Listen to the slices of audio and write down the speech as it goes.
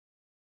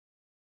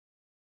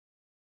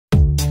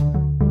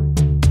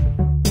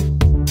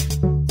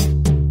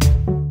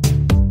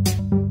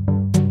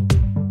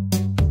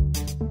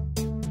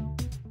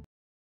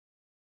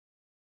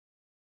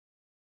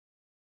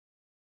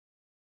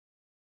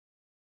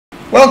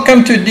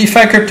Welcome to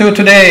Defi Crypto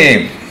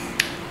Today.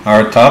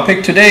 Our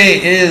topic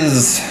today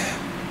is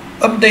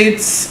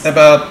updates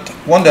about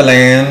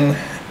Wonderland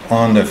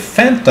on the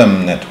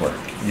Fantom network.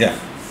 Yeah.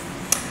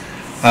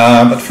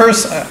 But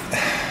first,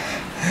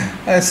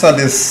 I saw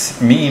this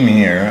meme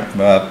here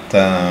about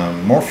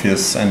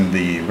Morpheus and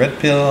the red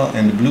pill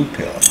and the blue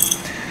pill.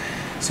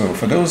 So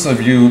for those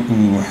of you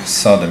who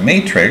saw The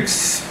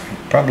Matrix,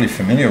 probably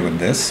familiar with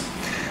this,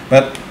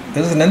 but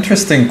there's an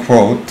interesting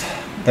quote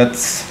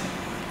that's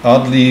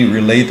oddly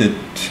related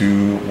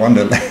to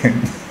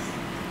Wonderland.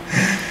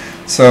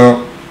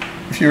 So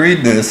if you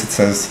read this, it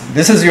says,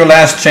 "This is your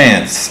last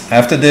chance.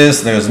 After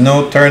this, there's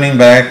no turning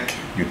back.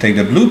 You take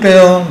the blue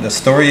pill, the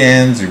story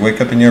ends, you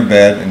wake up in your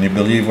bed and you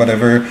believe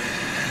whatever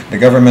the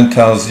government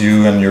tells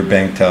you and your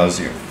bank tells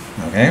you.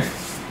 Okay?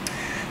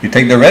 You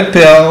take the red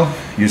pill,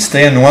 you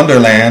stay in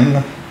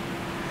Wonderland,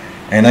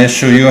 and I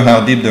show you how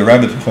deep the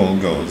rabbit hole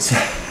goes."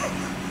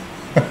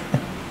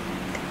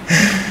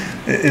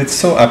 It's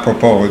so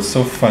apropos, it's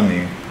so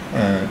funny,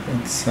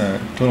 it's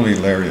totally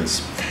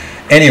hilarious.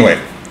 Anyway,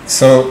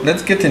 so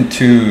let's get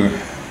into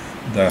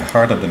the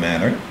heart of the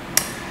matter.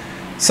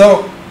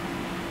 So,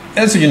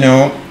 as you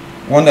know,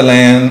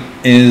 Wonderland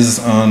is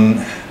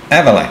on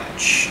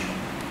Avalanche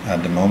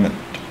at the moment.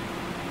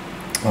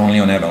 Only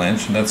on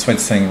Avalanche, and that's why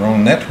it's saying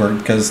wrong network,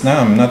 because now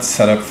I'm not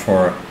set up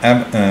for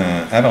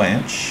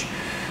Avalanche.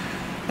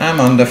 I'm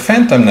on the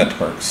Fantom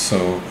network,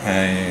 so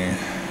I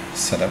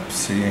set up,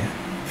 see,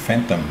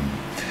 Fantom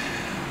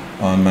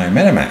on my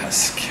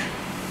Metamask.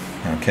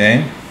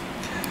 Okay,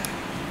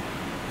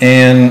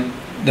 and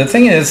the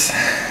thing is,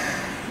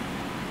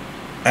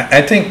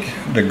 I think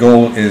the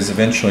goal is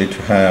eventually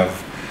to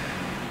have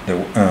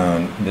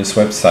this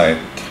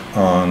website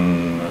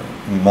on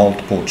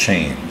multiple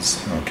chains.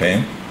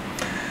 Okay,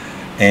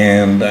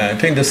 and I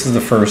think this is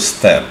the first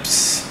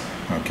steps.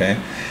 Okay,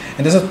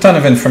 and there's a ton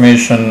of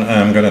information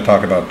I'm going to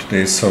talk about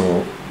today,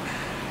 so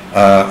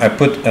I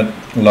put a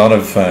lot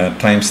of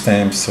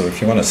timestamps, so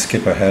if you want to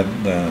skip ahead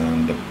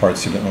the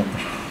parts you don't,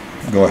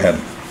 go ahead.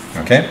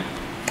 Okay,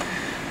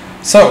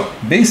 so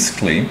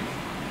basically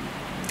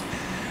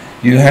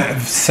you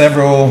have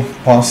several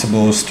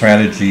possible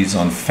strategies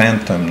on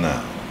Fantom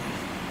now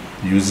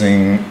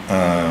using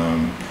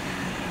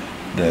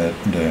the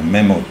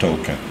memo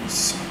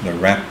tokens, the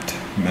wrapped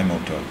memo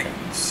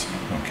tokens.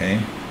 Okay,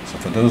 so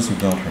for those who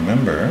don't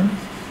remember,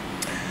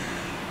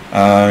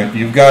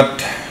 you've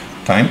got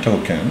time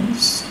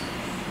tokens,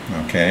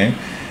 okay,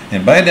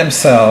 and by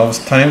themselves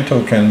time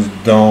tokens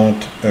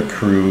don't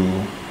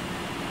accrue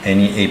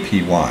any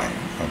APY.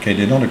 Okay,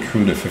 they don't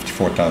accrue the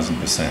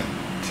 54,000%.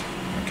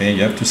 okay,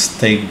 you have to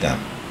stake them.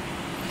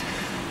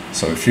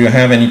 So if you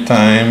have any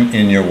time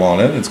in your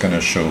wallet, it's going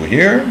to show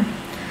here,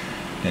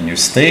 then you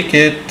stake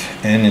it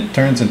and it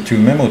turns into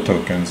memo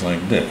tokens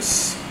like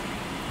this.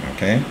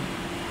 Okay,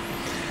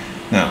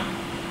 now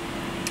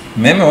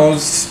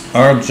memos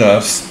are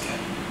just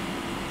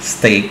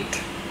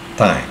staked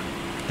time.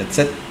 That's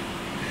it.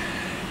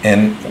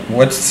 And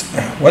what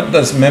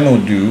does memo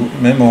do?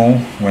 Memo,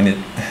 when it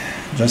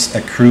just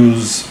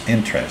accrues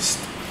interest.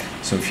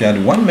 So if you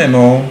had one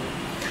memo,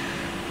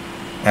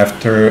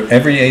 after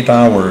every 8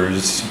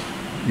 hours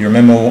your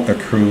memo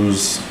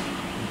accrues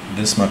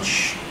this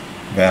much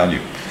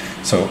value.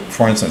 So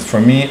for instance,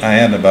 for me, I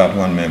had about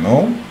one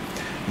memo.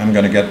 I'm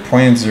going to get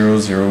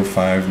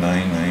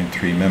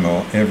 0.005993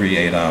 memo every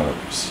 8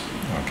 hours.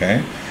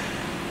 Okay,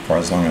 for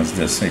as long as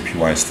this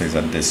APY stays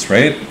at this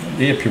rate.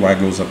 The APY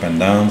goes up and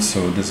down,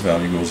 so this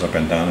value goes up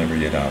and down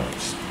every 8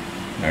 hours.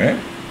 Alright,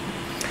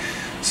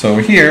 so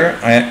here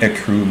I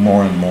accrue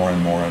more and more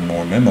and more and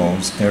more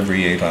memos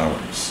every 8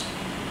 hours.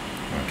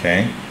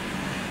 Okay,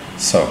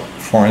 so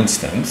for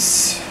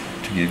instance,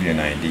 to give you an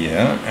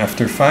idea,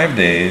 after 5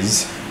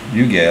 days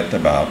you get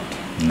about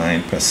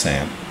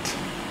 9%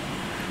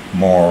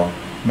 more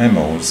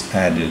memos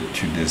added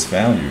to this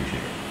value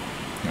here.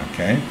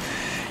 Okay,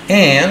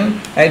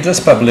 and I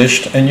just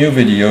published a new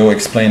video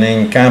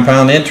explaining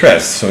compound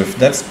interest. So if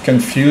that's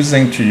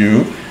confusing to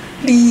you,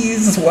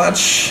 please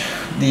watch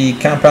the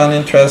compound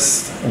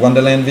interest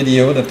Wonderland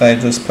video that I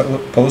just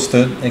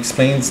posted. It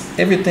explains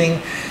everything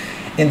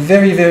in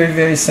very, very,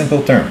 very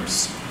simple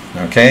terms.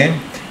 Okay,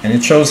 and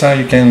it shows how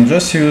you can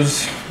just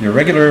use your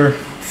regular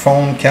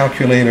phone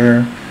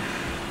calculator,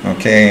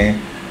 okay,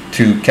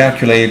 to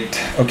calculate,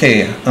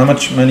 okay, how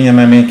much money am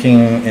I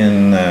making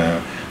in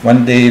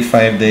 1 day,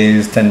 5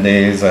 days, 10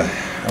 days,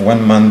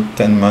 1 month,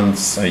 10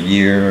 months, a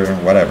year,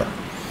 whatever.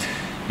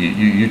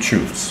 You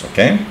choose,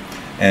 okay?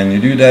 And you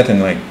do that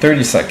in like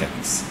 30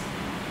 seconds.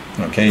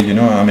 Okay, you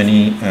know how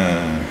many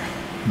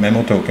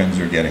memo tokens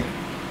you're getting.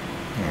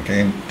 Okay,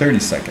 in 30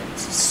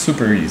 seconds.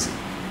 Super easy.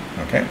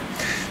 Okay,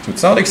 so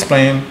it's all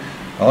explained,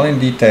 all in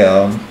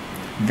detail,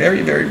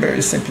 very, very,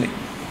 very simply.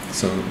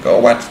 So go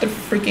watch the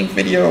freaking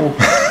video.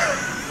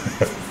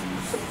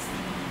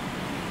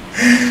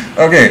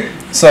 Okay,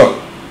 so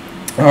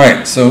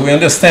alright, so we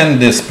understand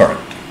this part.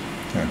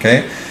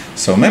 Okay,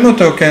 so memo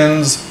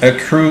tokens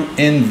accrue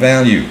in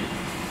value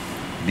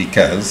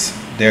because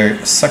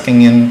they're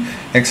sucking in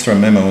extra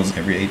memos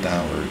every 8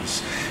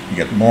 hours. You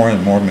get more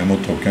and more memo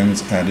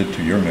tokens added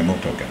to your memo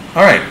token.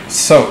 All right,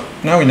 so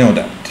now we know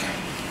that.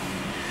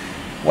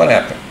 What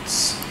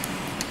happens?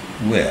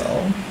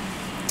 Well,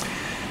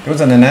 there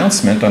was an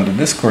announcement on the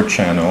Discord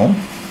channel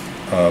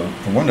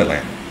of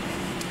Wonderland.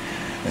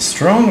 I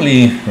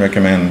strongly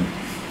recommend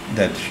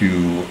that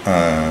you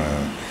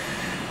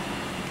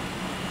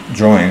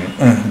join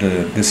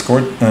the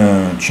Discord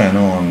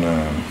channel on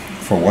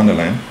for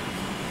Wonderland,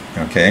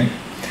 okay?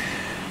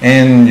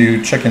 And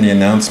you check in the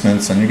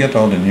announcements and you get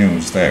all the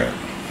news there.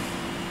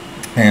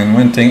 And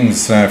when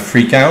things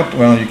freak out,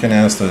 well, you can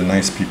ask the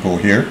nice people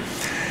here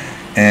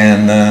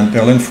and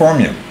they'll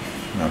inform you,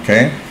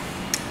 okay?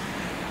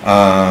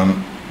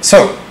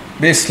 So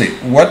basically,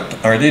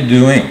 what are they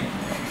doing?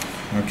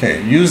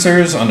 Okay,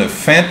 users on the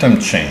Fantom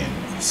chain.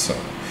 So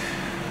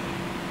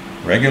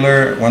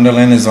regular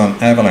Wonderland is on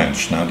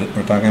Avalanche. Now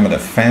we're talking about the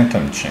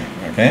Fantom chain,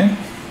 okay?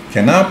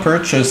 Can now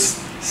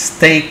purchase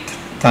staked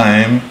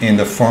time in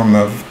the form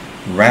of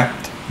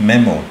wrapped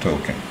memo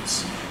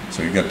tokens.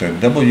 So you got the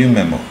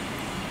wMEMO.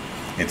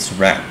 It's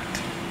wrapped.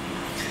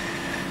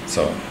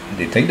 So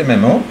they take the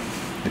memo,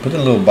 they put it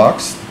in a little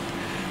box,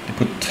 they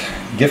put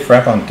gift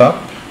wrap on top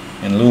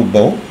and a little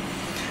bow,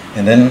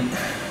 and then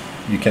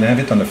you can have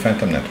it on the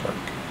Fantom network.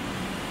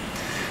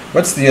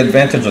 What's the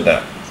advantage of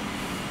that?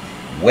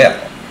 Well,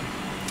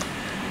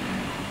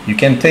 you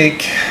can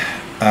take,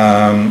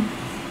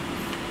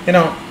 you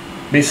know,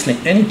 basically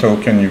any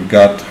token you've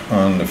got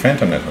on the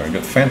Fantom network. You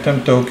got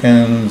Fantom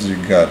tokens, you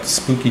got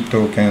Spooky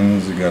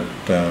tokens, you got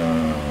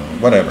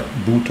whatever,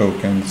 Boo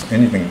tokens,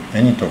 anything,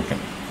 any token,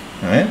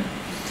 all right?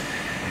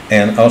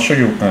 And I'll show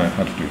you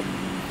how to do it.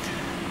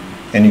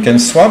 And you can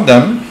swap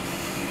them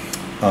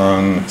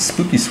on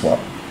Spiritswap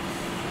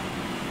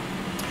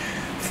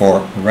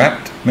for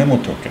wrapped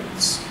memo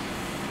tokens.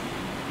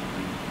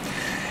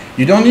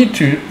 You don't need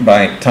to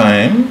buy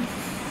time,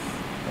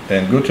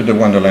 then go to the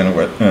Wonderland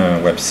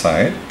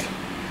website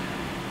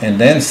and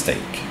then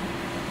stake.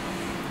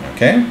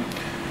 Okay?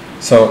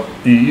 So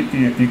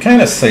you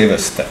kind of save a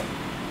step.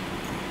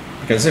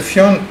 Because if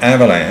you're on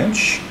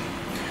Avalanche,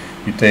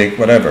 you take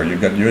whatever, you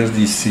got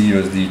USDC,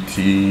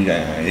 USDT,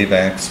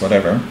 AVAX,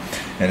 whatever,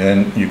 and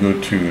then you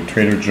go to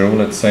Trader Joe,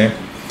 let's say,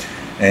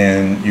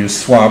 and you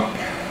swap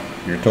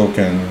your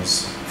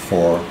tokens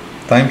for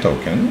time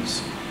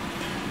tokens,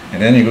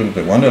 and then you go to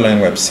the Wonderland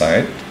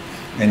website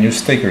and you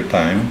stake your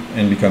time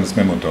and becomes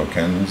memo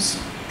tokens,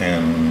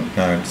 and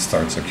now it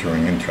starts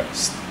accruing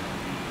interest.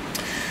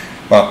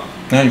 Well,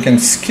 now you can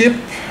skip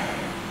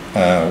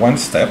one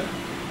step.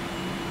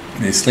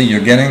 Basically, you're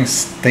getting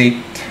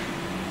staked,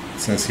 it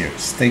says here,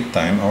 stake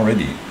time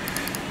already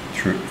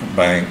through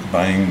by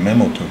buying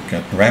memo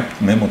token,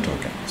 wrapped memo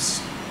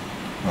tokens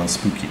on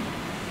Spooky.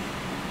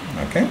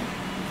 Okay?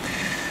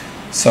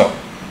 So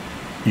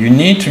you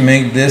need to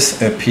make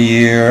this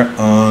appear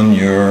on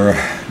your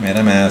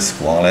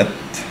Metamask wallet,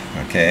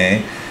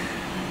 okay?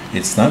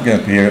 It's not going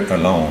to appear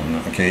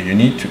alone, okay? You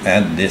need to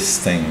add this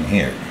thing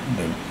here,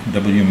 the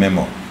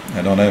wMEMO.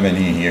 I don't have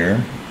any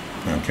here,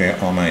 okay?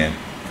 All my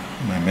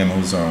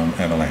memos are on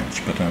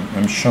Avalanche, but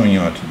I'm showing you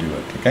how to do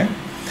it, okay?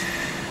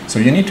 So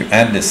you need to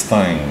add this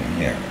thing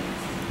here,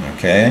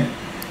 okay?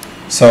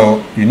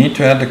 So you need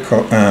to add the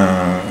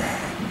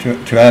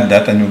to add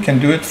that, and you can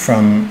do it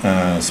from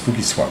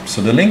Spiritswap.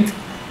 So the link,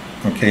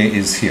 okay,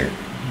 is here.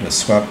 The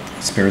swap,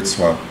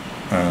 Spiritswap,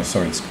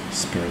 sorry, it's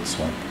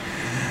Spiritswap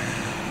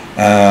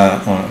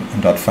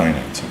on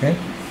 .finance, okay?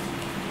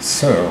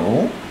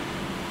 So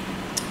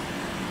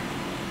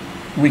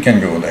we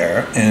can go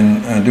there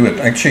and do it.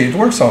 Actually, it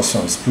works also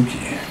on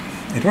Spooky.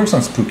 It works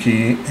on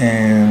Spooky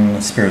and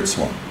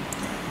Spiritswap.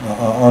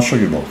 I'll show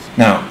you both.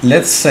 Now,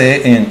 let's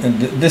say,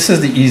 this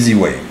is the easy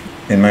way,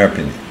 in my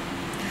opinion.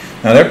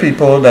 Now, there are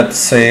people that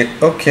say,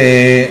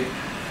 okay,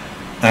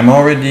 I'm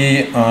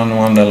already on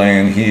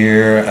Wonderland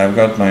here. I've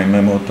got my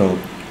memo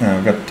token,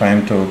 I've got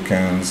time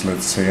tokens,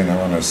 let's say, and I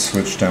want to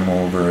switch them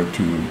over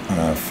to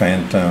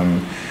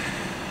Fantom.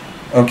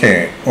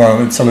 Okay,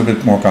 well, it's a little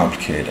bit more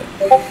complicated.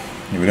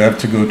 You would have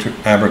to go to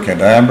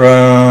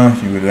Abracadabra.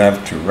 You would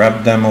have to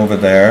wrap them over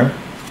there.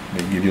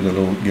 They give you the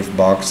little gift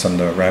box and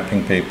the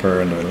wrapping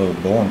paper and the little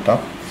bow on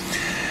top.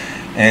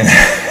 And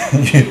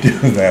you do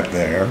that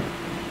there.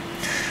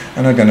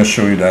 I'm not going to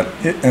show you that.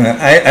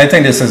 I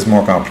think this is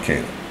more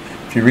complicated.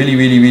 If you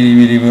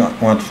really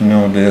want to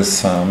know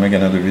this, I'll make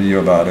another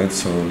video about it,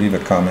 so leave a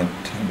comment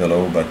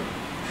below, but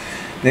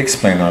they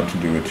explain how to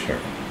do it here,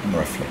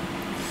 roughly.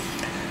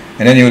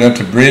 And then you would have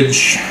to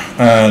bridge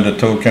the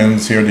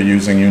tokens. Here they're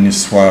using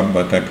Uniswap,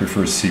 but I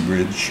prefer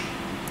Cbridge.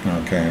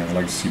 Okay, I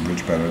like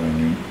Cbridge better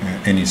than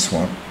any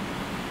swap.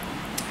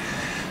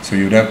 So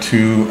you'd have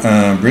to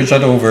bridge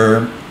that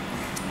over,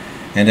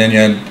 and then you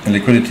add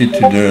liquidity to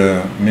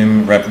the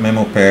wrap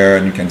memo pair,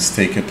 and you can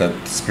stake it at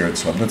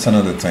Spiritswap. That's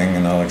another thing,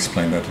 and I'll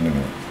explain that in a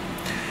minute.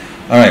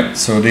 All right,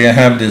 so they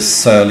have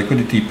this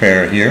liquidity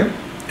pair here,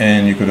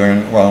 and you could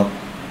earn, well,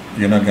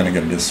 you're not going to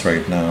get this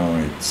right now.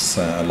 It's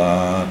a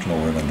lot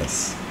lower than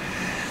this.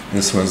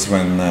 This was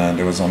when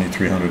there was only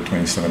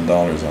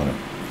 $327 on it.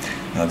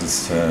 Now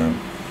this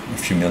a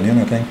few million,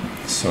 I think.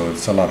 So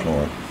it's a lot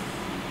lower.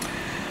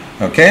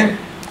 Okay,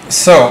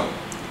 so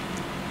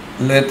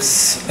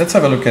let's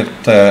have a look at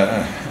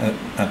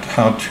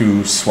how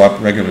to swap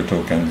regular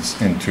tokens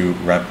into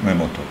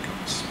wMEMO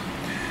tokens.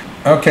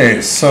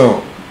 Okay,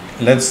 so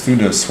let's do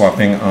the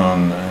swapping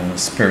on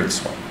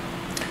Spiritswap.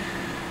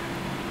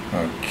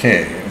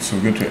 Okay, so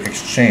we go to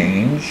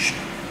exchange.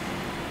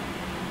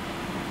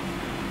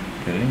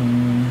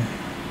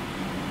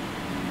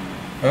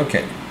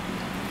 Okay,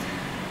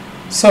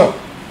 so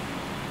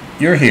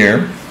you're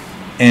here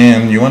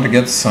and you want to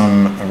get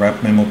some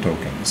wMEMO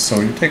tokens.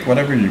 So you take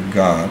whatever you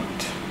got,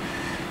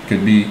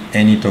 could be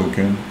any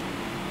token.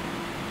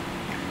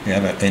 You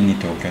have any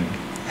token.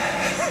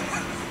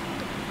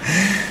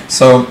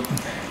 So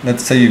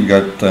let's say you've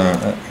got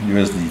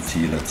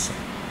USDT, let's say.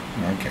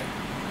 Okay.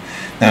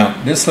 Now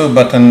this little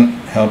button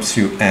helps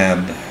you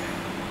add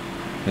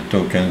the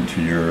token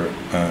to your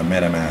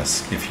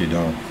Metamask if you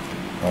don't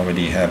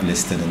already have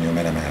listed in your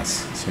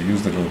Metamask. So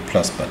use the little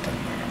plus button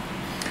there.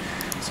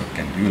 So I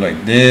can do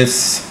like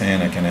this,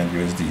 and I can add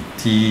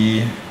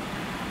USDT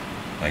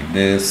like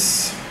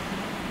this.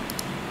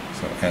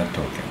 So add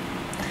token.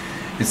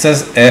 It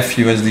says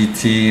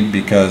FUSDT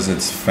because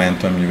it's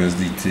Fantom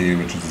USDT,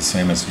 which is the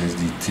same as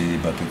USDT,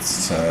 but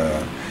it's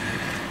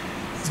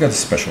got a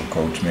special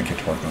code to make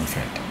it work on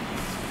Fantom.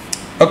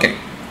 Okay,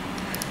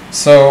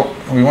 so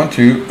we want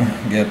to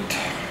get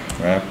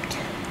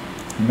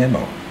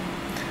wMEMO.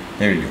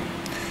 There you go.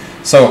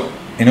 So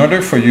in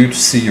order for you to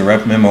see your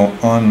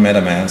wMEMO on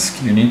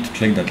Metamask, you need to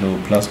click that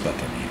little plus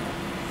button here.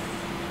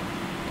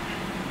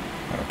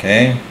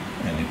 Okay,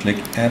 and you click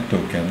add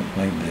token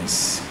like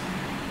this,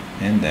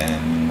 and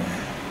then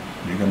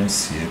you're gonna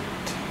see it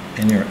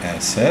in your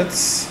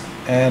assets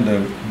at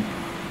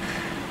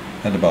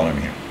the bottom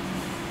here.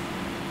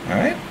 All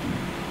right,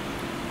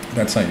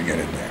 that's how you get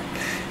it there.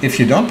 If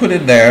you don't put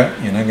it there,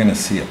 you're not gonna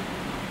see it.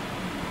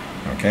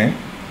 Okay,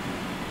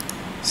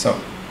 so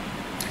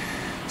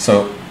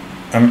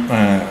I'm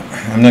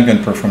not going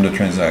to perform the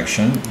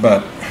transaction,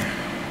 but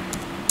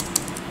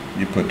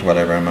you put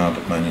whatever amount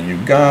of money you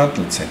got,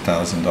 let's say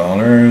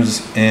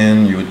 $1,000,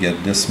 and you would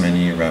get this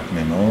many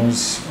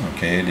wMEMOs.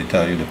 Okay, they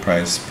tell you the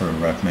price per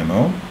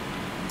wMEMO,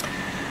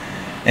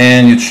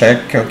 and you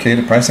check. Okay,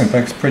 the price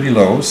impact is pretty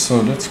low,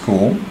 so that's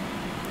cool,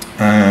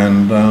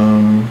 and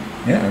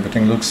yeah,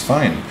 everything looks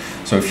fine.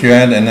 So if you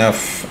add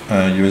enough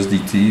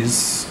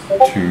USDTs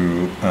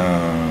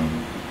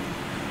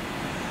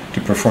to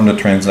perform the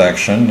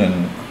transaction,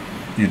 then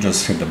you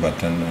just hit the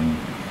button and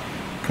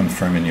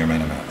confirm in your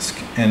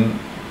Metamask. And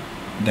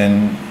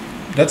then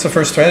that's the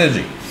first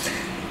strategy.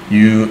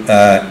 You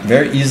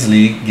very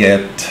easily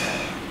get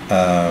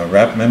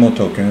wMEMO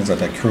tokens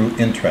that accrue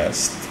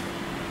interest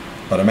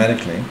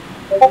automatically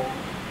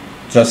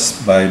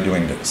just by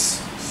doing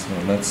this. So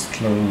let's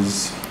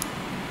close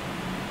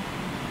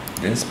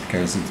this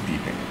because it's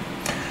beeping.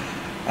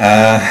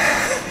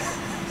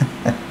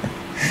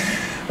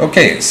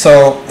 Okay,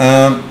 so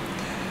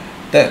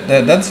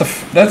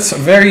that's a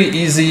very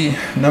easy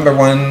number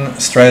one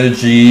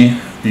strategy.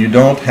 You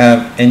don't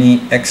have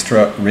any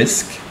extra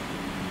risk.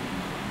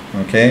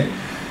 Okay,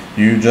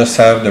 you just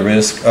have the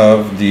risk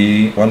of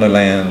the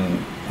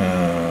Wonderland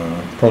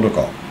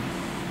protocol.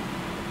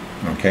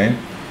 Okay,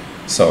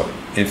 so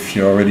if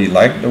you already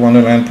like the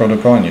Wonderland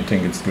protocol and you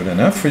think it's good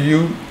enough for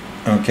you,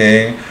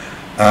 okay,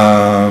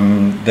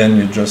 then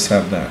you just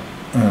have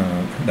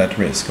that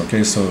risk.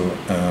 Okay, so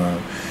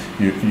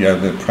you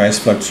have the price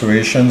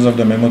fluctuations of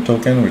the MEMO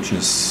token, which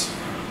is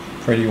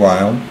pretty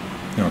wild.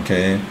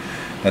 Okay,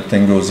 that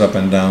thing goes up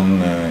and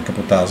down a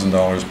couple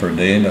 $1,000s per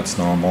day. That's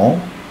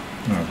normal.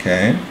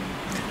 Okay,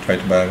 try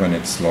to buy when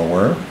it's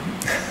lower.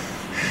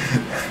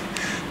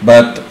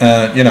 But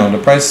you know, the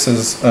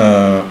prices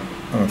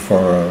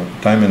for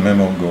time and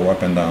MEMO go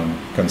up and down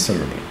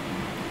considerably.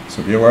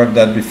 So be aware of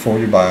that before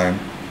you buy.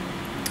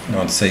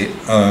 Don't say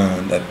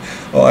that,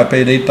 oh, I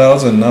paid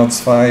 8,000, now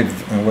it's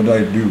 5, and what do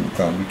I do?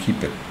 Well, you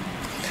keep it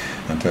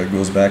until it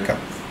goes back up.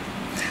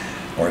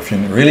 Or if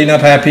you're really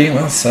not happy,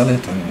 well, sell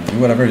it and do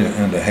whatever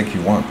the heck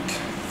you want.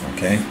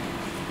 Okay?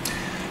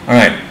 All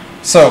right,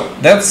 so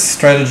that's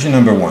strategy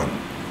number one.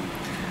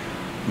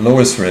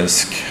 Lowest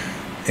risk.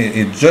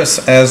 It's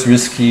just as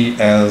risky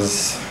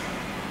as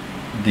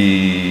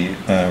the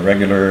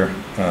regular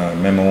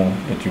MEMO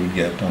that you would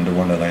get on the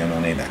Wonderland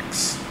on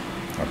AVAX.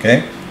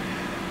 Okay?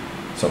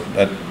 So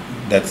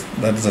that's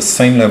the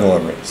same level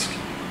of risk.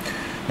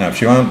 Now,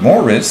 if you want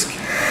more risk,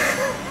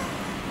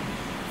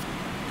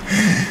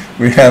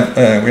 we have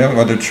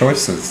other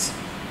choices.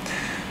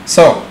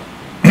 So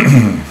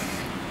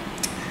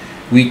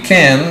we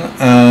can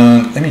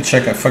let me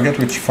check. I forget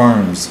which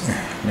farms.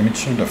 Let me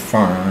check the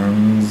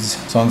farms.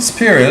 So on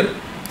Spirit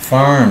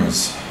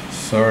farms.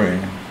 Sorry.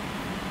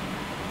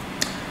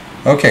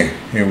 Okay,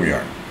 here we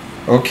are.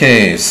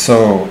 Okay,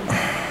 so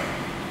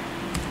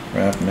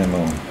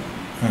wMEMO.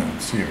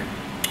 It's here.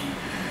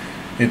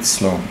 It's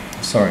slow.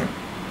 Sorry.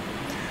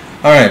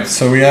 All right,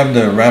 so we have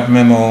the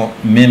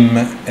wMEMO MIM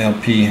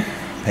LP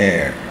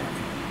pair,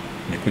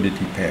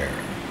 liquidity pair.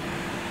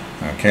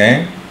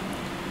 Okay.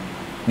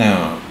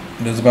 Now,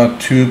 there's about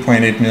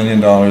 $2.8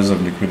 million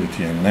of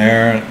liquidity in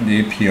there.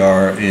 The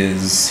APR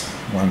is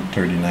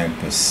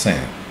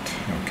 139%.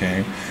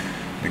 Okay.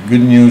 The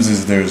good news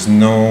is there's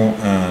no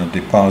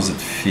deposit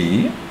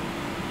fee.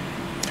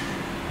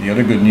 The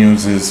other good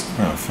news is,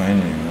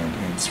 finally,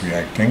 it's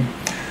reacting.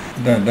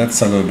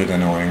 That's a little bit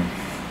annoying.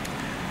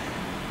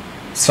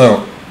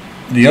 So,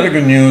 the other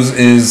good news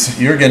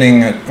is you're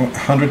getting a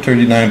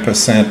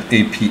 139%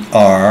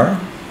 APR,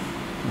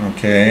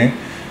 okay,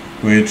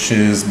 which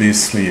is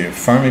basically a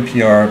farm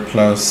APR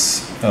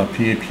plus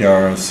LP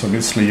APR. So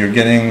basically you're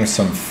getting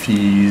some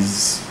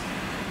fees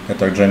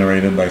that are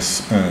generated by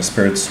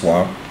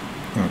Spiritswap,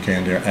 okay,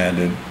 and they're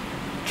added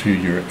to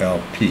your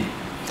LP.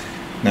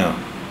 Now,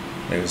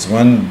 there's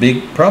one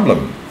big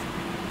problem,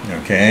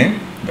 okay?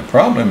 The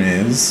problem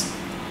is,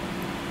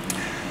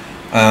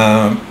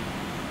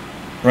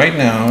 right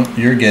now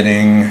you're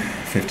getting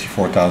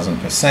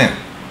 54,000%.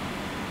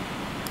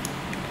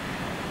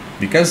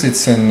 Because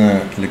it's in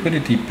a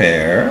liquidity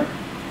pair,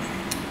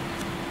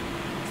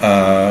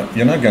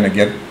 you're not going to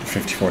get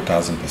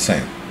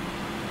 54,000%.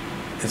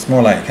 It's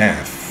more like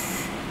half.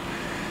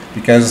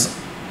 Because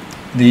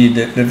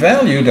the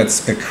value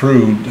that's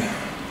accrued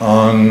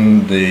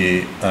on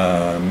the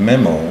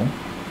memo,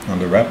 on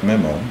the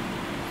wMEMO,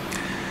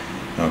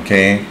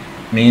 okay,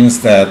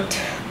 means that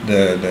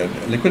the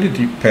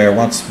liquidity pair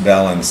wants to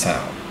balance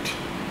out.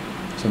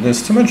 So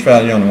there's too much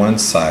value on one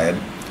side.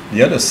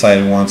 The other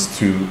side wants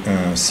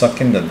to suck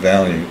in that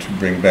value to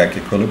bring back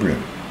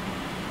equilibrium.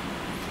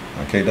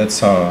 Okay, that's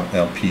how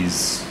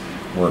LPs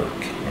work.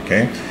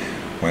 Okay,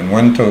 when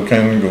one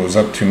token goes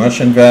up too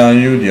much in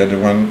value, the other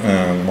one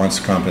wants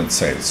to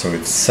compensate. So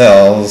it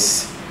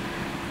sells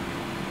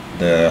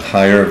the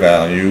higher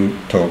value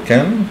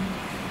token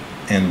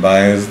and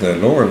buys the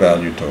lower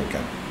value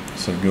token.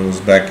 So it goes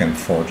back and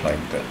forth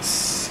like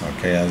this.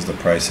 Okay, as the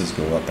prices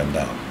go up and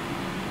down.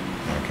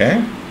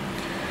 Okay,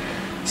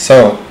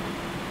 so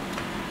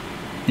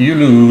you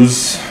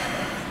lose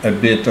a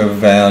bit of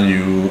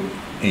value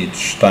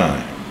each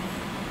time.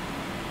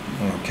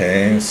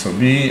 Okay, so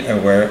be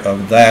aware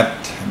of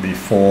that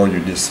before you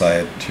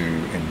decide to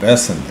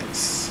invest in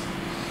this.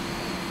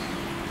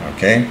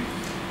 Okay,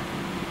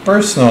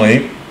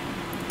 personally,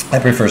 I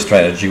prefer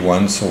strategy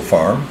 1 so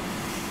far.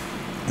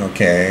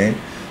 Okay,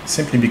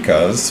 simply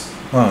because,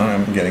 well,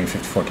 I'm getting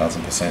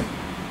 54,000%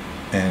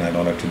 and I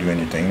don't have to do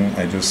anything.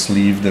 I just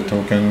leave the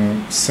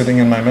token sitting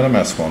in my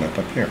Metamask wallet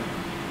up here.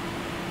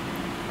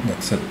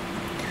 That's it.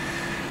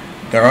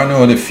 There are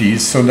no other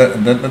fees, so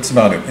that's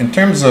about it. In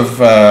terms of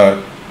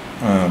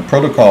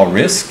protocol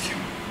risk,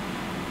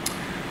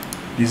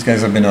 these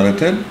guys have been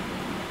audited.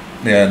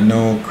 They had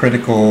no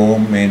critical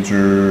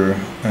major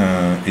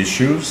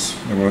issues.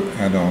 They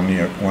had only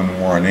one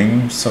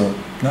warning, so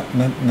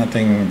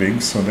nothing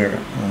big. So the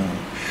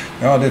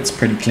audit's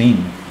pretty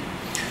clean.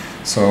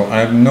 So I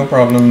have no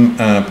problem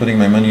putting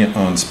my money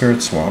on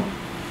Spiritswap.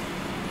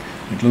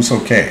 It looks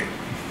okay.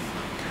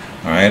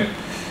 All right.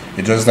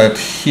 It's just that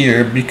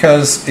here,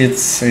 because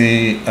it's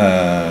a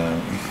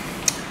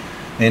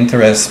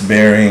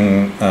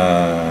interest-bearing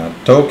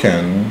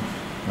token,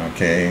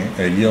 okay,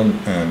 a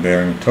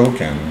yield-bearing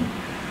token,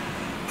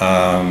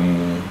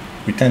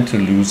 we tend to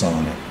lose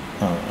on it,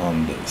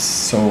 on this.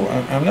 So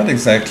I'm not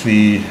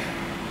exactly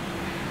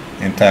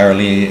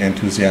entirely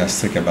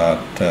enthusiastic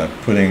about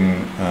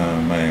putting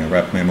my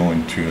wMEMO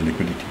into a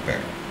liquidity pair.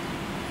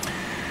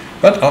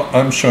 But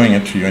I'm showing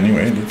it to you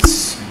anyway.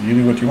 You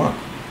do what you want.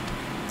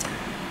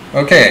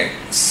 Okay,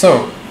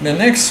 so the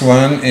next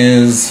one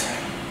is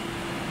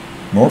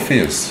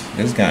Morpheus,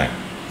 this guy.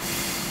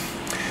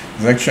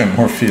 There's actually a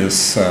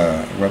Morpheus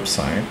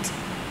website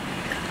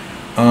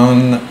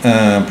on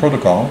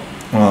protocol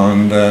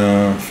on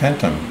the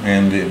Fantom,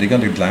 and they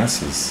got the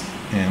glasses,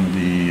 and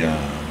you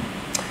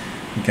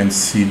can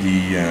see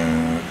the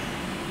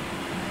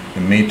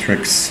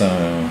matrix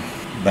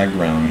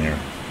background here.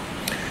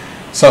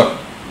 So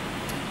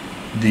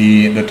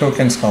the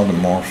token's called the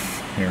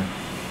Morph here.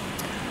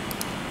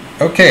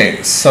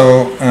 Okay,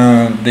 so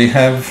they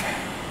have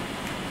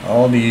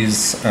all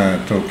these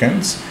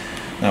tokens.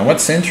 Now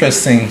what's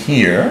interesting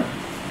here,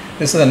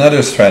 this is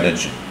another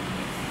strategy.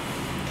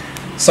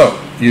 So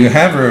you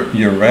have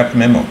your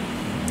wMEMO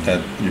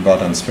that you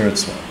bought on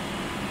Spiritswap,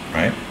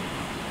 right?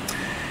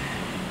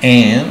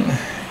 And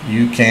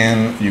you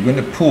go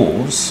to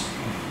pools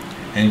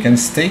and you can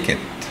stake it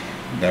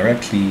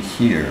directly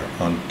here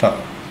on top.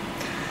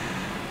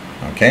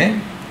 Okay?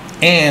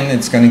 And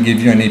it's going to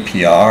give you an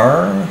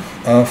APR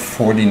of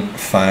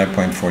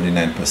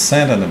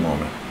 45.49% at the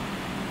moment,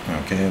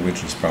 okay,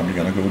 which is probably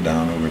going to go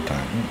down over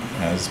time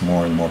as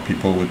more and more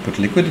people would put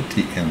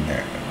liquidity in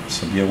there.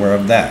 So be aware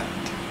of that.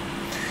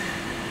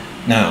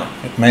 Now,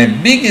 my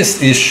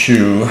biggest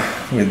issue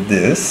with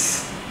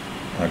this,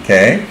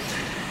 okay,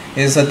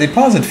 is a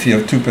deposit fee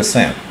of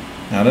 2%.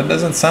 Now, that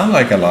doesn't sound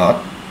like a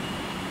lot.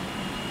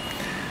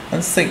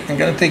 It's going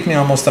to take me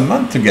almost a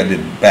month to get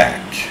it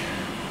back.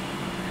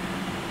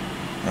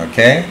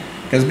 Okay,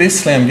 because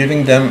basically I'm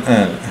giving them,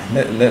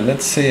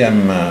 let's say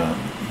I'm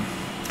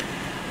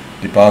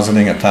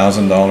depositing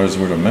 $1,000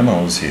 worth of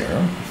memos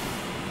here.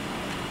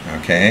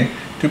 Okay,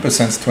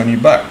 2% is 20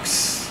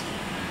 bucks.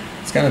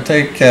 It's gonna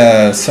take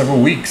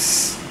several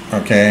weeks,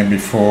 okay,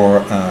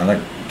 before, like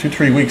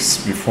 2-3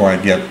 weeks before I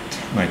get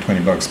my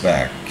 20 bucks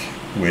back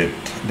with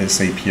this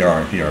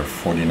APR here,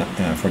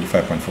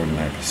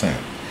 45.49%.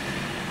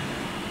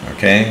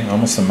 Okay,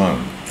 almost a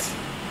month.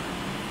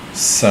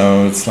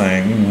 So it's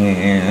like,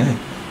 yeah.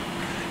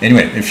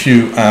 Anyway, if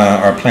you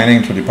are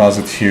planning to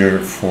deposit here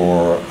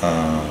for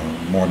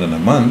more than a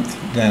month,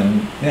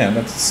 then yeah,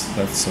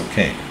 that's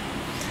okay.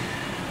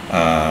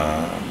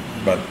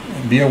 But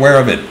be aware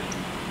of it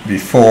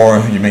before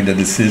you make the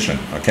decision,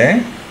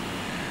 okay?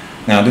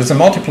 Now there's a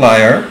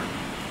multiplier.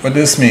 What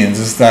this means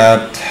is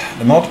that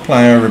the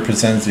multiplier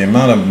represents the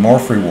amount of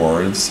morph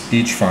rewards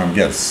each farm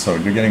gets. So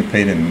you're getting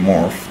paid in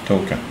morph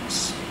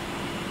tokens.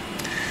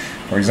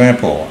 For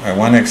example, a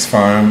 1x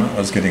farm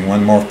was getting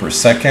 1 morph per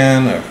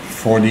second, a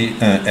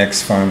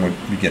 40x farm would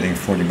be getting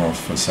 40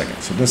 morphs per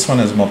second. So this one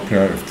has a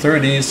multiplier of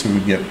 30, so we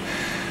get,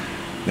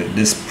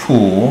 this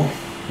pool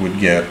would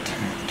get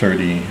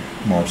 30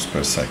 morphs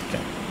per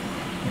second,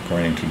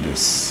 according to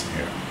this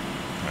here,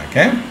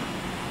 okay?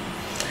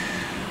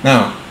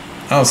 Now,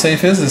 how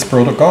safe is this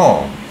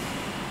protocol?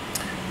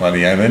 Well,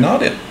 we have an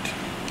audit,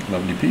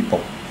 lovely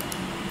people.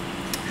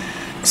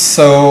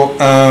 So,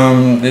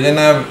 they didn't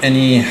have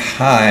any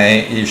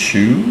high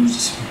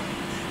issues,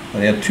 but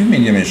they had 2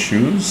 medium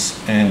issues,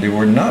 and they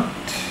were not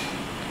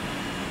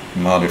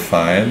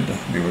modified,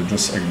 they were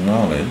just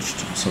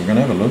acknowledged. So we're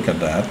gonna have a look at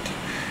that.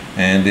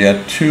 And they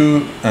had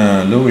 2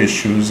 low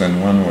issues,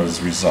 and 1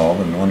 was resolved,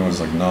 and 1 was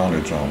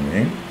acknowledged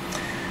only.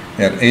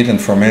 They had 8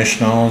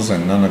 informationals,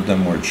 and none of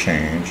them were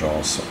changed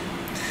also.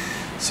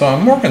 So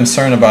I'm more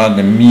concerned about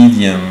the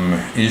medium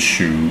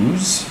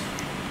issues.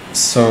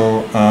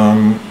 So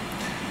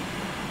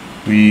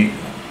we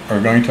are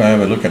going to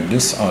have a look at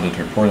this audit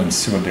report and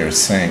see what they're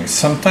saying.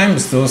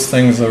 Sometimes those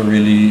things are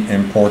really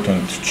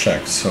important to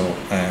check, so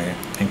I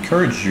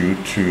encourage you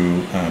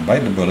to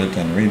bite the bullet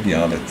and read the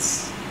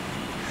audits.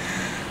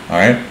 All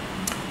right,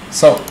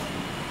 so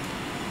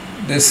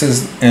this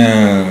is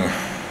the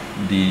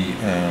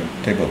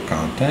table of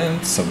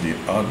contents of the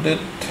audit.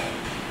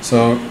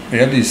 So we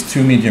have these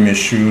 2 medium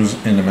issues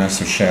in the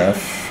master chef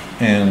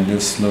and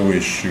this low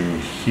issue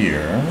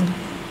here,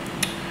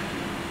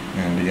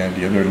 and the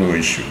other low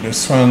issue.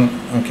 This one,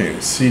 okay,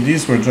 see,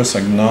 these were just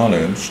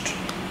acknowledged,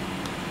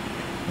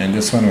 and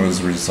this one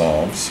was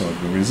resolved, so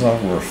the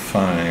resolved were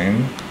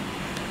fine.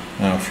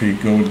 Now if we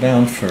go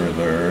down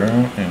further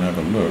and have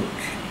a look,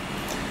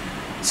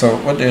 so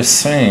what they're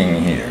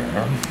saying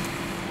here,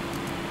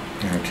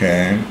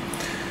 okay,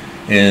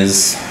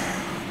 is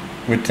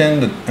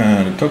within the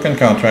token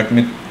contract,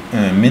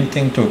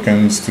 minting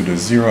tokens to the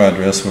 0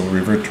 address will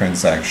revert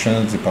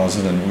transactions,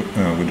 deposit and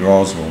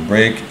withdrawals will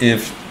break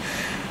if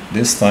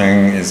this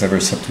thing is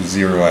ever set to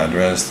 0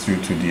 address due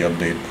to the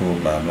update pool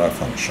blah blah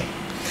function.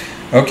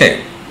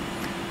 Okay,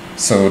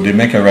 so they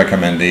make a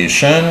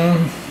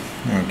recommendation,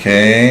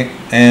 okay,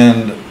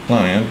 and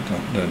client,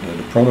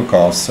 the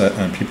protocol said,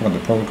 and people in the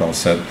protocol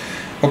said,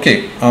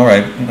 okay, all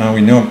right, now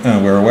we know,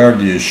 we're aware of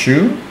the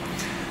issue,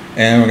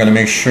 and we're going to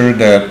make sure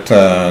that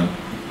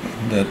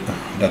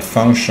that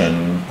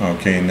function,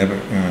 okay, never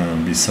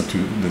be set to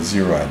the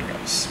 0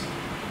 address.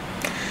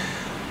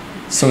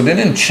 So they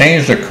didn't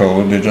change the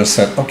code, they just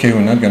said, okay,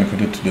 we're not going to put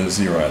it to the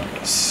 0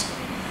 address.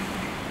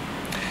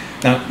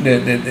 Now,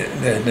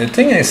 the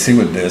thing I see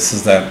with this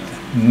is that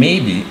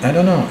maybe, I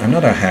don't know, I'm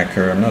not a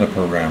hacker, I'm not a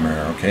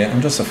programmer, okay,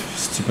 I'm just a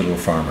stupid little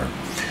farmer.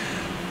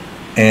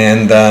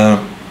 And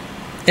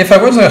if I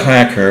was a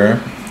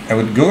hacker, I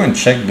would go and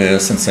check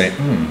this and say,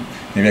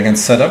 maybe I can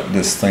set up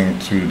this thing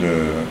to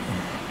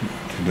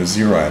the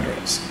 0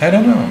 address. I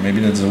don't know,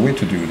 maybe there's a way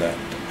to do that.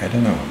 I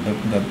don't know.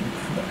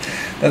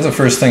 That's the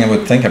first thing I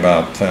would think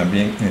about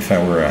being if I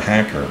were a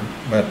hacker,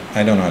 but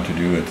I don't know how to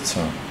do it,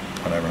 so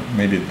whatever,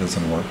 maybe it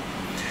doesn't work.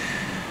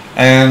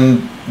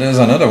 And there's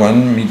another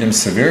one, medium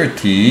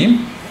severity.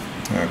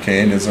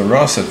 Okay, there's a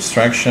raw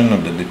subtraction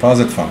of the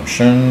deposit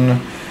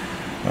function.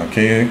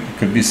 Okay, it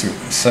could be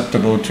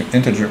susceptible to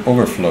integer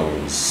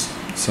overflows.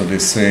 So they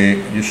say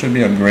you should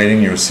be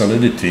upgrading your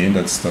solidity,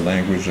 that's the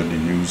language that they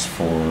use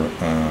for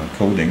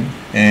coding,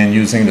 and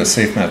using the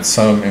SafeMath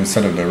sum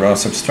instead of the raw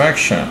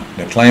subtraction.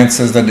 The client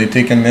says that they've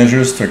taken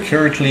measures to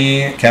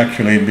accurately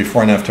calculate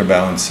before and after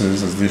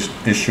balances, as this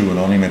issue will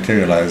only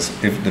materialize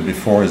if the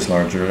before is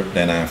larger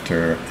than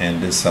after,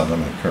 and this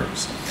seldom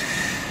occurs.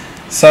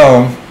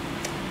 So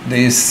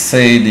they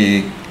say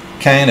they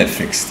kind of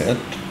fixed it,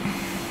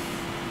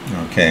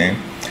 okay,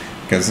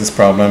 because this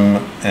problem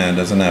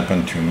doesn't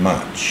happen too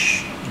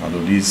much.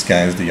 Although these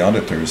guys, the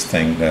auditors,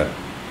 think that,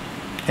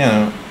 you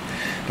know,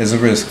 there's a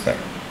risk there.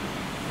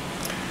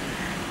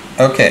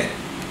 Okay,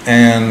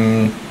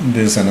 and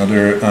there's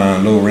another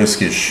low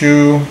risk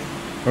issue.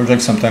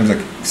 Projects sometimes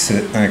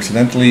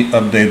accidentally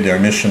update their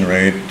emission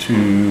rate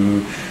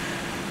to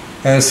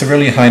a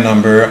severely high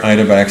number,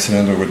 either by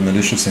accident or with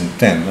malicious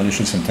intent.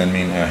 Malicious intent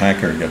means a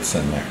hacker gets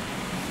in there.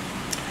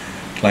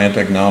 Client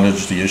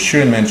acknowledged the issue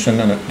and mentioned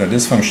that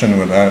this function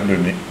will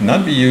either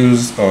not be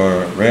used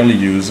or rarely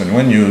used, and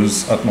when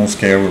used, utmost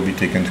care will be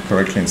taken to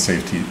correctly and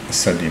safely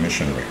set the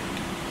emission rate.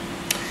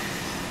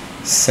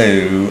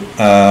 So,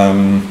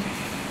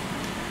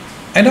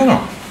 I don't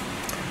know.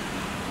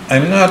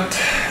 I'm not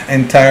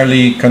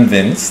entirely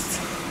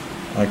convinced,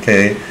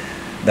 okay,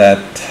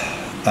 that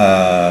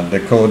the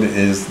code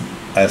is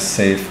as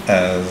safe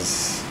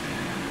as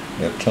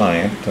the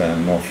client,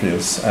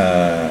 Morpheus,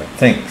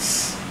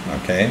 thinks,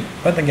 okay?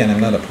 But again, I'm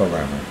not a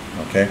programmer,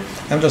 okay?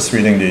 I'm just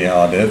reading the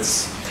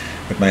audits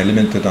with my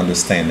limited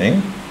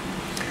understanding,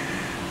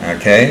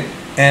 okay?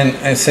 And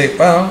I say,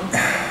 well,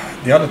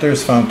 the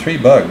auditors found 3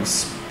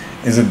 bugs.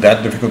 Is it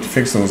that difficult to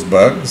fix those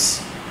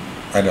bugs?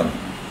 I don't know.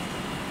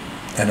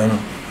 I don't know.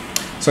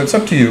 So it's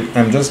up to you.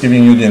 I'm just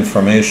giving you the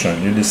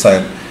information. You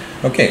decide,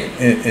 okay,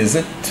 is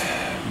it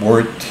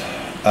worth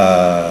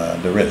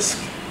the risk?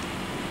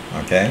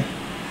 Okay?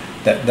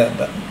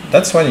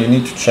 That's why you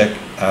need to check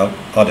out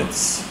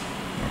audits.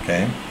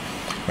 Okay?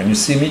 When you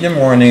see medium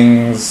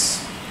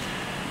warnings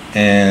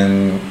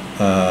and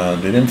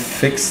they didn't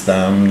fix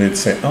them, they'd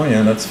say, oh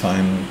yeah, that's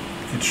fine.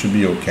 It should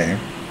be okay.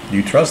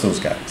 You trust those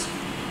guys.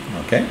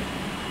 Okay?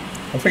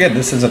 Don't forget,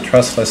 this is a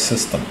trustless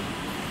system.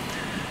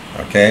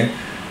 Okay?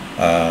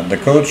 The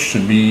code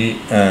should be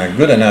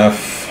good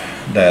enough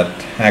that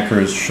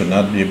hackers should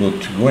not be able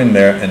to go in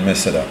there and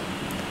mess it up.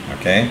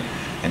 Okay?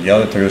 And the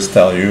auditors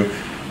tell you,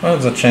 well,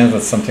 there's a chance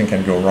that something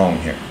can go wrong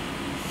here.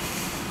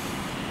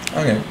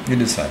 Okay, you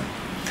decide.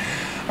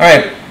 All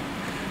right.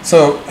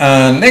 So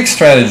next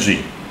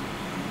strategy.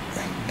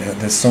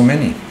 There's so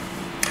many.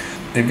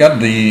 They've got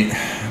the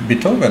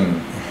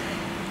Beethoven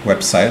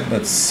website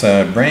that's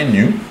brand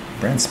new,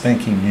 brand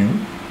spanking new,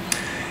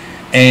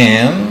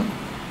 and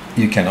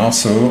you can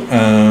also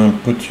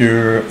put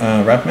your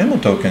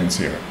wMEMO tokens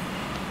here.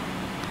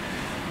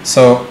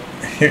 So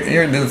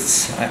here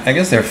this, I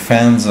guess they're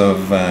fans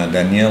of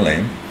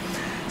Daniele.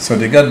 So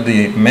they got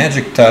the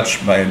Magic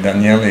Touch by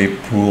Daniele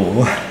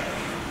pool.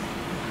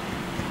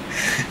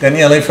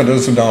 Daniele, for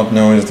those who don't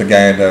know, is the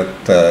guy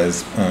that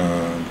is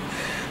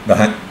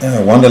behind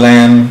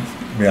Wonderland,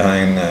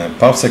 behind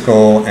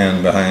Popsicle,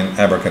 and behind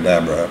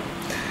Abracadabra,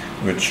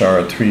 which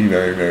are 3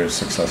 very, very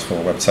successful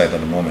websites at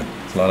the moment.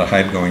 There's a lot of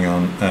hype going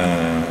on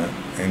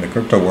in the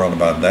crypto world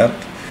about that.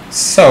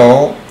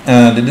 So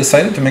they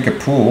decided to make a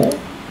pool,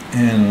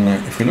 and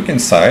if we look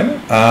inside,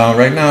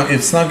 right now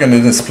it's not going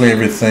to display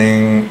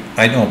everything.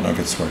 I don't know if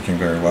it's working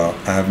very well.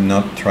 I have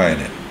not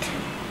tried it.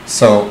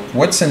 So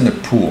what's in the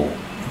pool?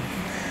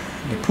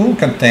 The pool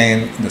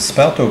contains the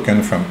spell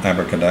token from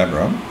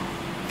Abracadabra,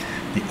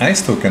 the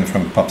ice token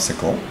from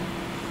Popsicle,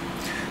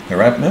 the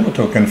wMEMO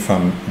token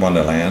from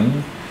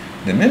Wonderland,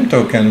 the MEM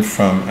token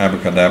from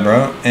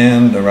Abracadabra,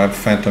 and the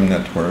Fantom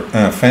network,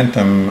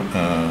 Fantom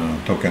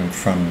token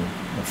from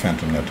the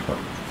Fantom network.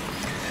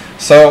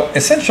 So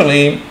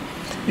essentially,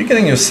 you're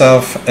getting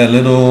yourself a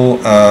little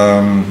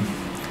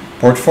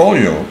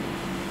portfolio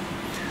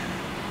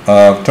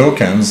of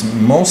tokens.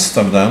 Most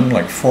of them,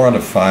 like 4 out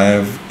of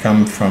 5,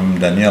 come from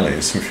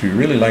Daniele. So if you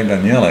really like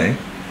Daniele,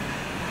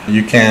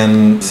 you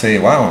can say,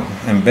 wow,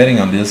 I'm betting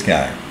on this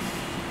guy,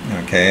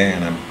 okay,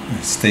 and I'm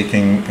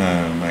staking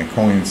my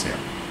coins here.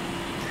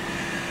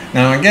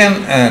 Now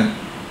again,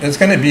 it's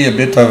going to be a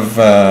bit of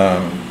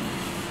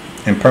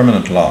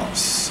impermanent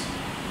loss,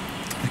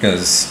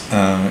 because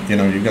you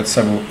know, you got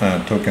several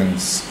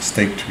tokens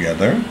staked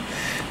together.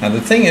 Now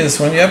the thing is,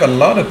 when you have a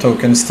lot of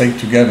tokens staked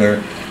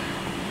together,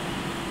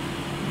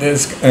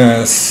 there's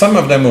some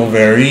of them will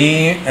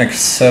vary,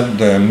 except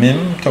the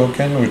MEM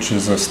token, which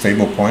is a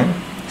stable point.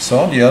 So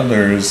all the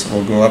others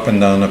will go up and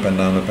down, up and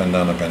down, up and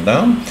down, up and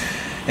down.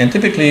 And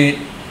typically,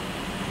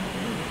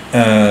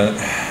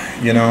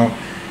 you know,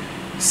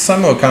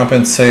 some will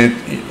compensate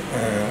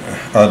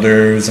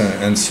others,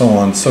 and so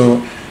on.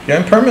 So your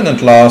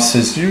impermanent loss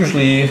is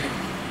usually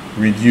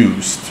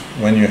reduced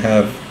when you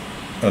have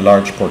a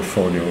large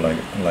portfolio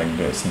like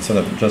this. Instead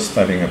of just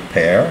having a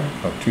pair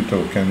of 2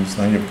 tokens,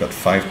 now you've got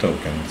 5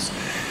 tokens.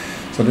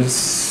 So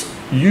there's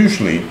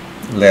usually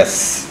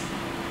less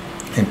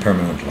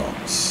impermanent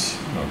loss,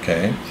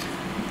 okay?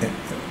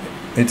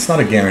 It's not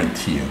a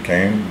guarantee,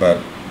 okay? But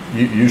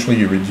usually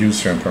you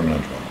reduce your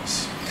impermanent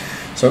loss.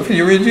 So if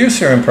you reduce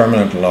your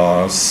impermanent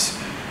loss,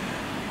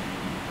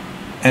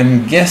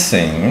 I'm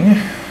guessing,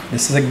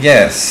 this is a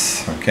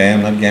guess, okay?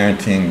 I'm not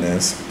guaranteeing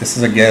this. This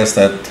is a guess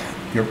that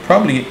you're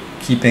probably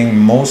keeping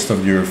most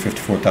of your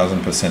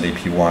 54,000%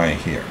 APY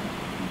here,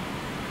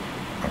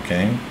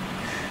 okay?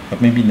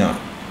 But maybe not.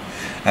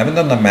 I haven't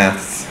done the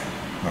math,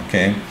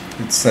 okay?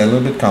 It's a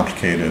little bit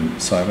complicated,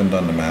 so I haven't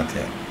done the math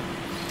yet.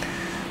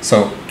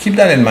 So keep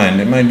that in mind.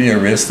 It might be a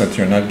risk that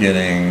you're not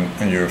getting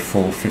your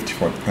full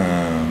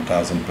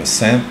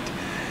 54,000%,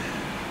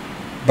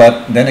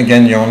 but then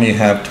again, you only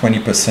have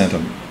 20%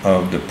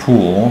 of the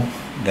pool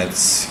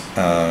that's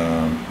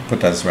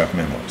put as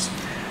wMEMOs.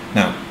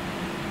 Now,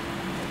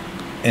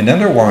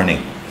 another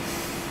warning.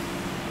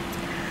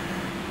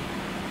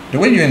 The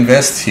way you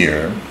invest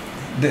here,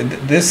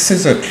 this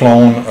is a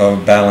clone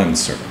of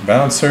Balancer.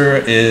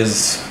 Balancer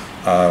is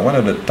one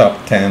of the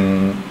top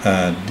 10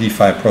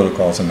 DeFi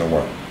protocols in the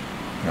world.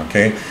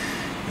 Okay,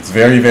 it's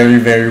very, very,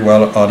 very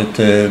well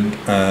audited.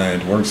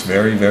 It works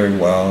very, very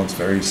well. It's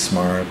very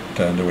smart,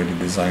 the way they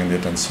designed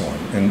it and so on.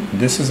 And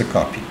this is a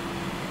copy.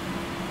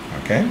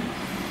 Okay.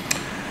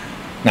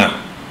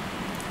 Now,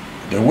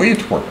 the way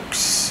it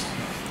works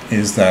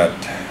is that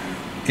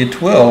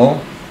it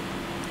will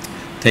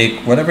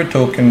take whatever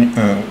token,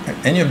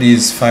 any of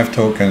these 5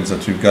 tokens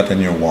that you've got in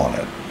your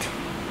wallet,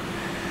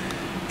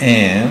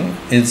 and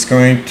it's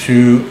going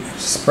to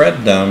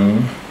spread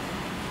them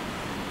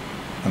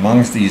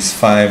amongst these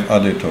 5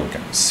 other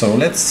tokens. So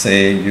let's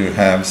say you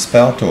have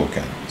spell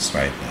tokens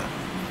right now.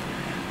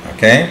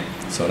 Okay,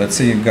 so let's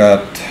say you've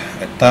got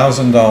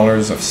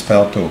 $1,000 of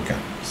spell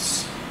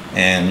tokens,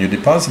 and you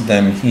deposit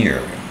them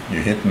here.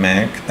 You hit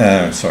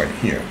max.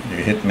 Here you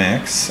hit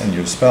max, and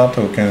your spell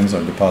tokens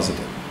are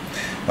deposited.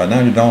 But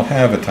now you don't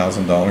have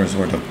 $1,000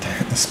 worth of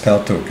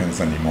spell tokens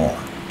anymore.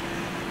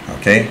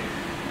 Okay,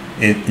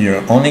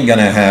 you're only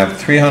gonna have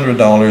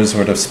 $300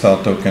 worth of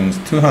spell tokens,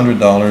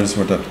 $200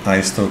 worth of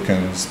ice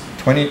tokens,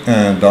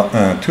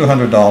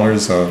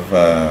 $200 of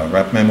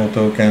wMEMO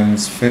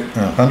tokens,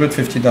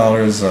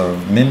 $150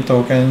 of MIM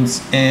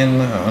tokens,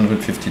 and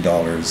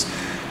 $150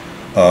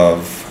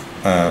 of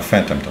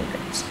Fantom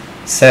tokens.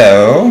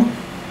 So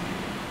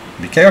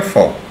be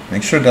careful.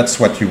 Make sure that's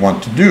what you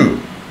want to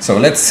do. So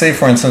let's say,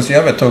 for instance, you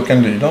have a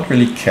token that you don't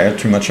really care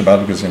too much about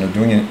because you're not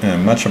doing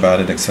much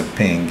about it except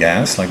paying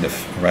gas, like the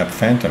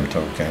Fantom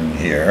token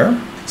here.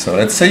 So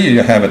let's say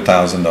you have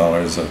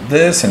 $1,000 of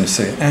this, and you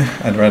say,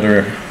 I'd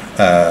rather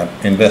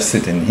invest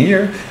it in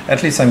here.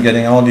 At least I'm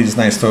getting all these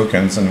nice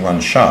tokens in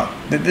one shot.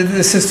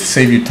 This is to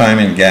save you time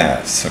and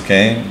gas.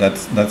 Okay,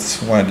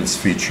 that's why this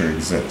feature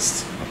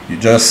exists. You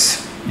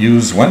just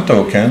use one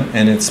token,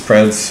 and it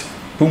spreads,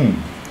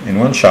 boom. In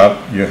one shot,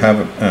 you have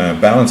a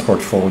balanced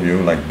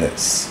portfolio like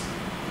this.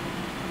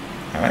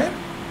 All right?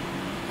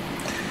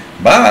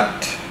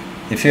 But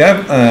if you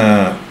have,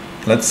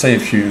 let's say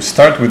if you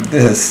start with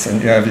this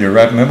and you have your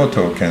wMEMO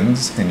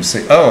tokens and you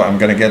say, oh, I'm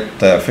going to get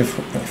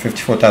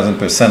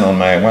 54,000% on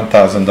my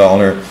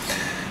 $1,000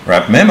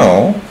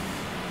 wMEMO,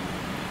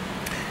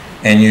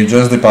 and you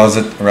just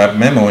deposit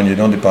wMEMO and you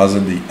don't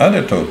deposit the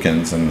other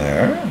tokens in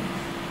there,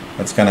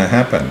 what's going to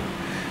happen?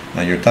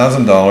 Now your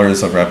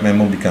 $1,000 of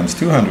wMEMO becomes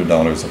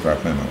 $200 of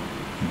wMEMO.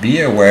 Be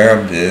aware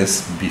of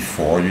this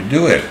before you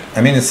do it.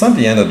 I mean, it's not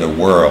the end of the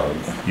world.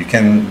 You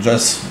can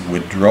just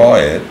withdraw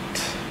it.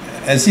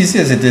 As easy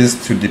as it is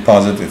to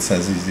deposit, it's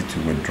as easy to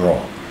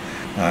withdraw.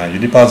 You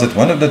deposit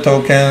one of the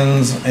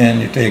tokens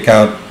and you take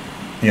out,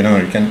 you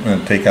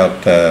can take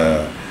out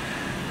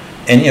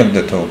any of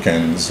the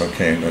tokens,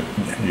 okay, that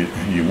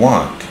you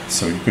want.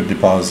 So you could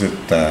deposit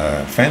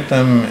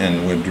Fantom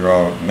and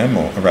withdraw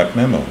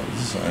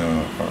wMEMOs.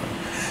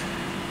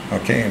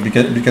 Okay,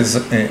 because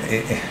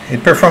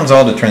it performs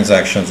all the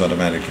transactions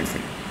automatically for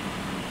you.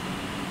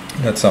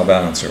 That's how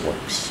Balancer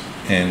works.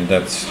 And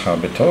that's how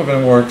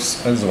Beethoven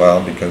works as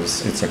well,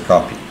 because it's a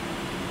copy.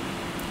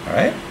 All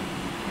right?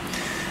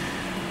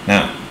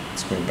 Now,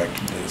 let's go back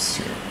to this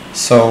here.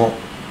 So,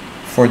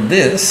 for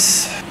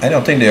this, I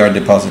don't think there are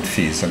deposit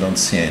fees. I don't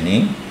see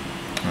any.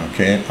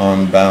 Okay,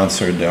 on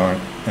Balancer there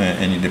aren't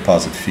any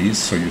deposit fees,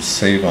 so you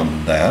save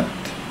on that.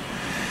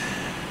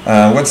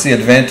 What's the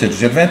advantage?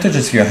 The advantage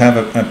is you have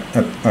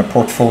a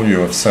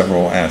portfolio of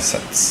several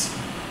assets.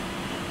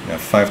 You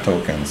have 5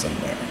 tokens in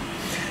there.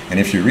 And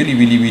if you really,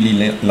 really,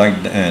 really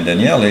like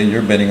Daniele,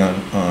 you're betting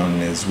on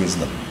his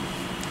wisdom.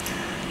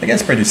 I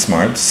guess pretty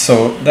smart.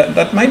 So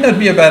that might not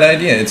be a bad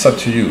idea. It's up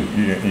to you.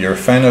 You're a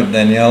fan of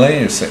Daniele,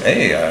 you say,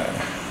 hey,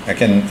 I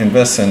can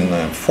invest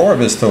in 4 of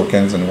his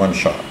tokens in one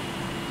shot.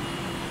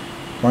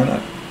 Why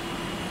not?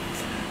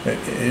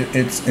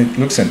 It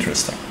looks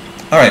interesting.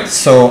 All right,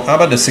 so how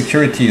about the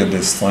security of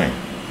this thing?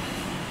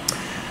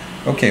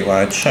 Okay, well,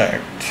 I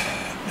checked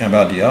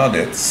about the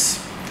audits,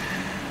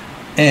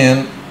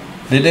 and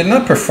they did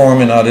not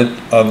perform an audit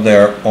of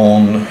their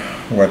own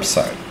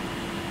website,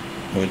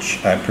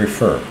 which I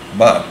prefer.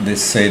 But they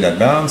say that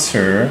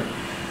Balancer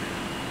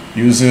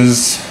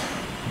uses,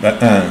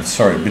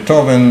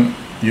 Beethoven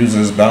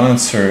uses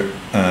Balancer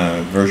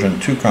version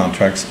 2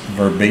 contracts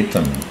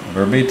verbatim.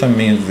 Verbatim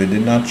means they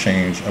did not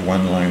change a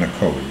one line of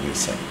code, they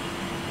say.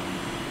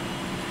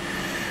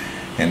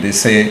 And they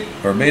say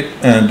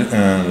verbatim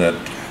that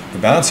the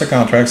Balancer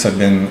contracts have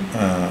been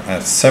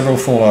at several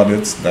full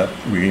audits that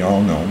we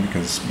all know,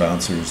 because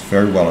Balancer is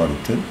very well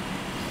audited.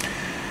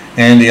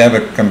 And they have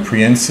a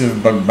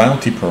comprehensive bug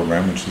bounty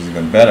program, which is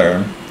even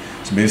better.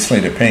 So basically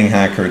they're paying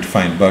hackers to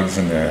find bugs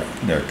in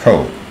their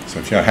code. So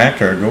if you're a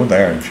hacker, go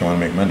there if you want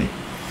to make money.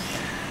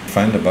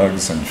 Find the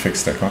bugs and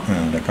fix the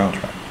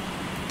contract.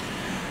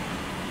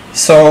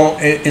 So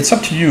it's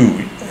up to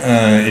you.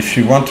 If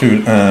you want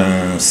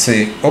to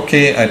say,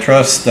 okay, I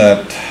trust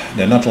that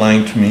they're not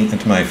lying to me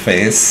into my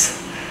face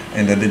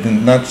and that they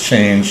did not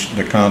change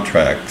the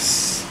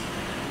contracts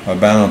of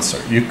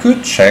Balancer. You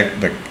could check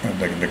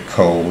the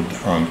code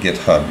on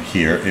GitHub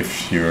here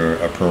if you're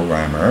a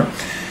programmer,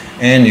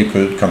 and you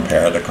could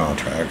compare the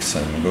contracts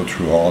and go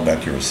through all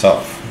that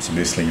yourself. So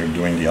basically you're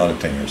doing the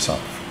auditing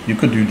yourself. You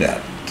could do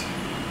that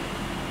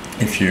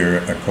if you're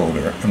a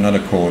coder. I'm not a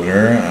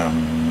coder,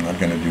 I'm not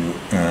going to do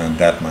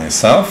that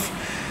myself.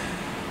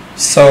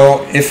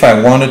 So if I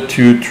wanted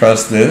to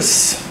trust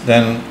this,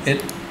 then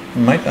it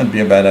might not be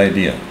a bad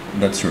idea.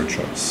 That's your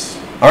choice.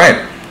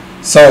 Alright,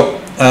 so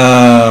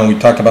we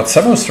talked about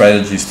several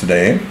strategies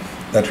today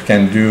that we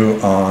can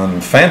do on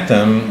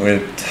Fantom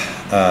with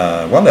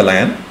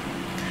Wonderland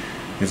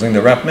using the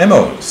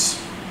wMEMOs.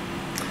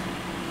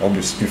 Hope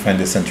you find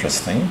this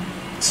interesting.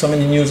 So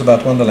many news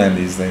about Wonderland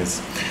these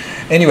days.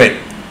 Anyway,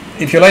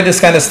 if you like this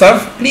kind of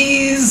stuff,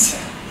 please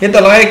hit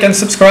the like and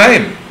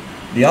subscribe.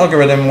 The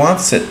algorithm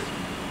wants it.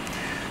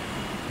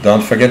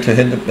 Don't forget to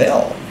hit the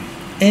bell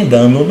and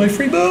download my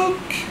free book.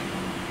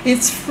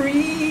 It's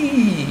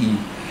free.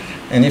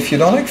 And if you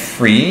don't like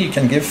free, you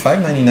can give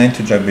 $5.99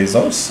 to Jeff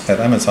Bezos at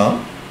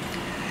Amazon,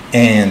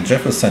 and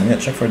Jeff will send me a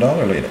check for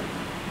 $1 later.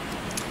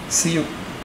 See you.